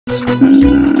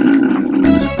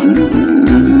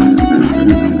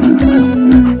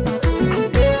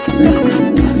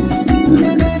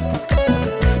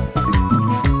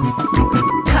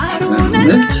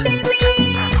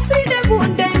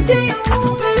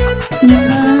Yo,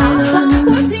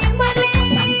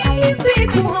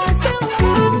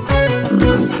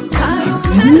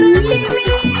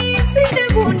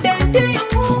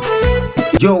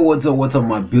 what's up,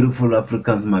 my beautiful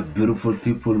Africans, my beautiful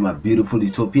people, my beautiful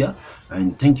Ethiopia,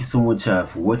 and thank you so much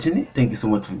for watching it. Thank you so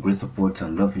much for great support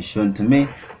and love you shown to me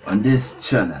on this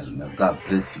channel. May God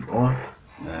bless you all.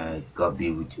 God be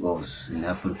with you all in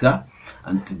Africa.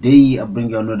 And today I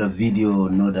bring you another video,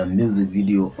 another music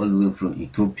video, all the way from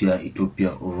Ethiopia,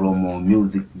 Oromo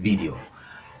music video.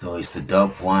 So it's a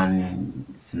dope one,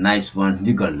 it's a nice one.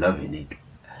 You're gonna love it.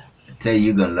 I tell you,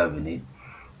 you're gonna love it.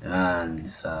 And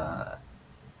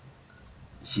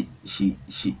she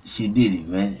did it,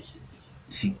 man.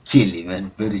 She killed it, man.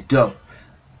 Very tough.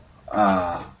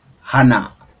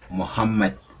 Hanna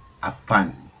Mohammed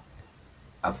Afaan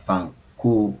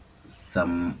ko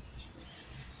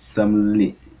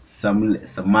Simale,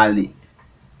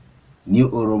 New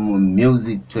Oromo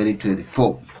Music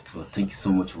 2024. So thank you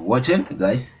so much for watching,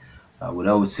 guys.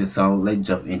 Without say sound, let's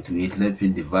jump into it. Let's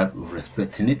feel the vibe of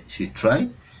respecting it. She tried.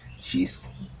 She's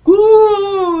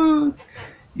good.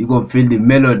 You gonna feel the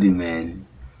melody, man.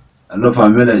 I love her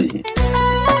melody.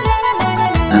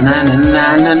 Na na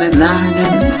na na na na na.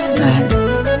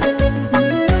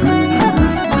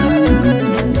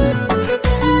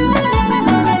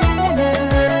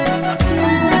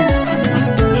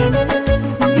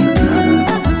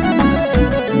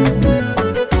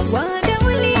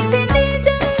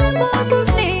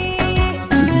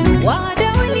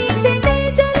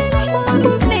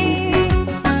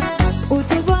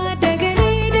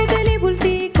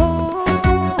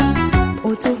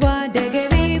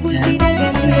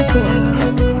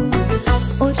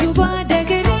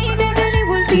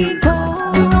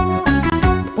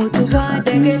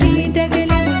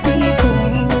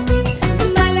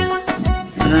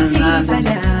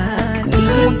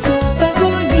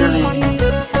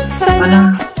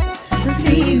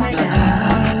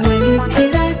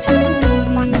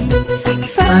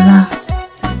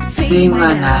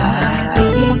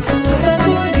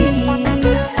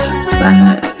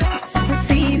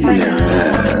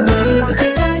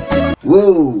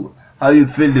 Whoa, how you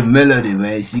feel the melody,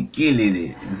 man? She killing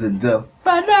it. It's a dope.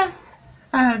 Father,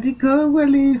 I become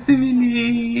really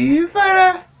Simale.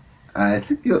 Father, I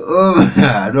think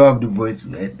I don't have the voice,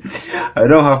 man. I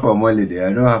don't have a melody.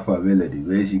 I don't have a melody,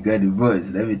 man. She got the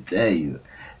voice. Let me tell you,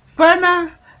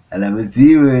 Father, and let me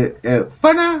see where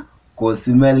Father, cause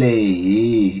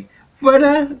Simale.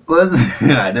 Father, cause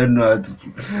I don't know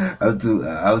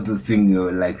how to sing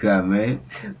like her, man.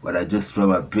 But I just throw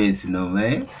my bass, you know,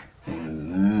 man.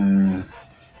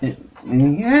 Hey,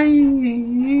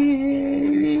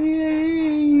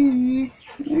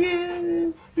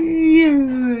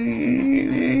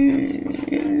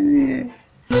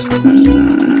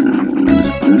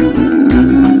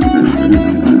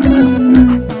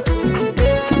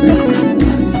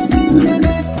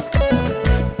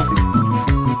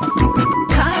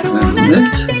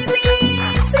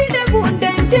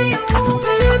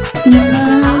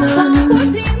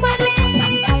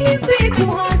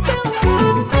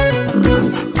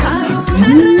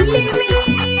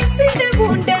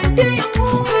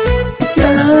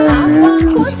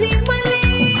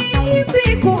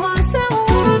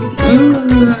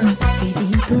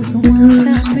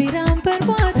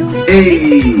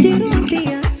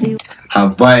 her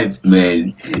vibe,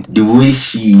 man. The way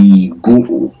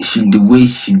the way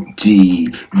she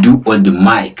do on the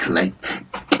mic, like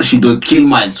she don't kill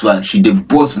my swag. She dey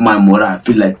boss my moral. I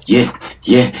feel like yeah.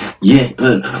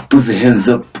 Put the hands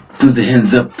up, put the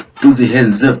hands up, put the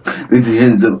hands up, put the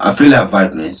hands up. I feel her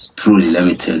vibe, man. Truly, let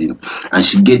me tell you. And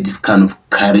she get this kind of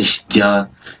courage, girl.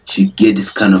 She get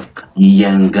this kind of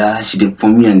younger. She dey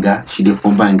from younger. She dey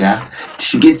from banga.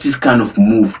 She gets this kind of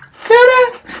move.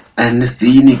 And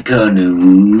cynical,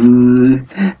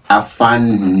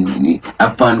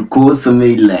 Afaan ko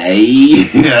Simale.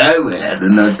 I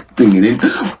don't know how to sing it,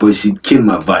 but she killed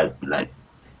my vibe. Like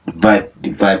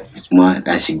the vibe is mine,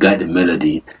 and she got the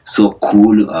melody so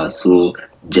cool, so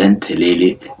gentle.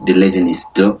 The legend is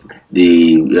dope.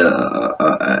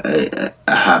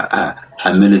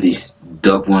 Her melody is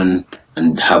dope one.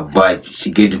 And her vibe,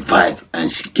 she get the vibe, and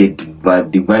she get the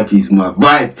vibe. The vibe is my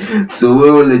vibe. So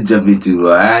we will jump into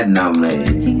right now,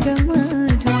 man.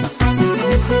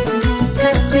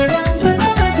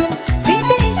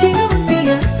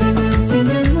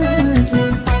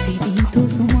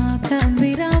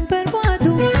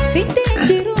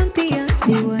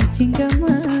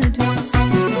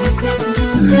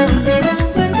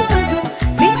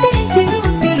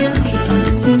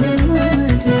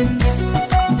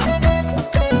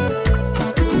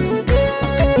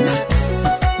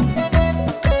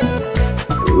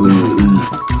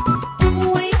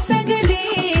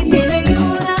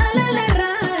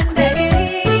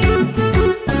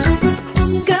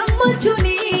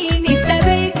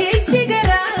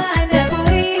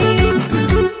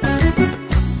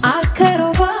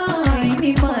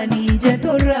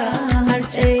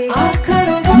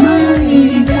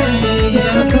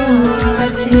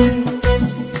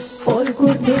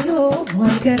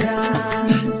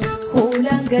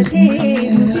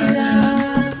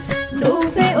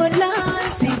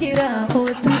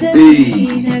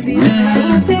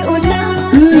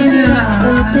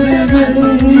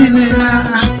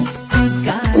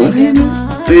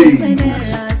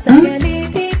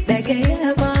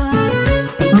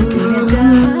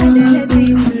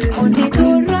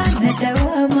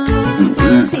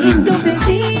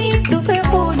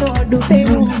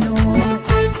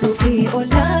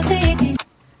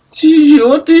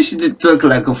 What is she to talk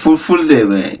like a full day,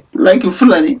 man? Like a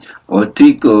fulani or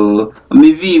Tico,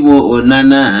 maybe or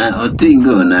Nana or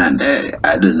Tingo Nana.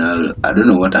 I don't know. I don't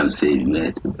know what I'm saying,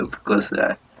 man. Because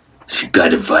she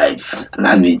got a vibe.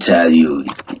 Let me tell you,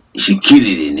 she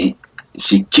killing it.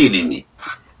 She killing me.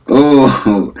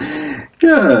 Oh,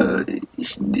 yeah.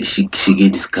 She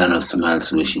get this kind of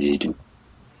smiles where she did.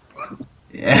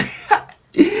 Yeah.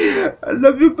 I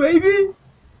love you, baby.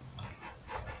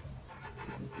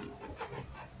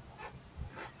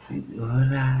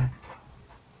 Alright.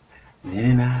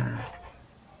 Na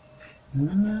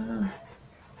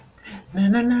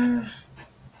na.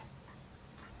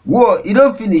 Whoa, you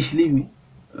don't finish, leave me.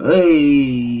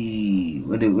 Hey,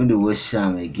 when they wash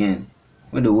sham again.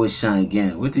 When they wash sham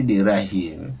again. What did they write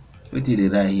here? Man? What did they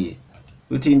write here?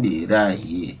 What did they write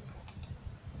here?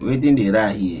 What did they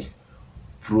write here?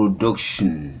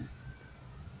 Production.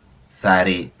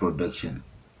 Sare production.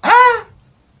 Ah!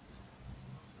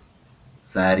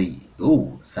 Sari,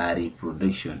 oh, Sari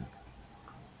production.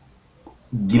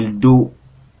 Gildo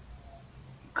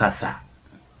Casa.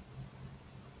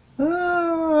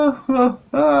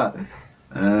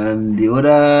 And the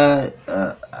other,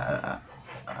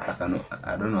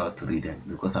 I don't know how to read it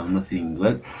because I'm not seeing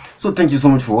well. So thank you so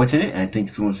much for watching it, and thank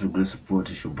you so much for great support.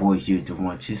 It's your boy here,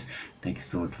 Tomoachis. Thank you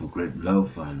so much for great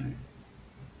love and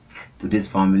to this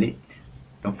family.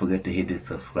 Don't forget to hit the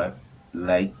subscribe,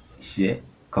 like, share,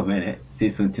 comment, say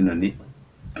something on it.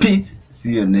 Peace.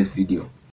 See you in the next video.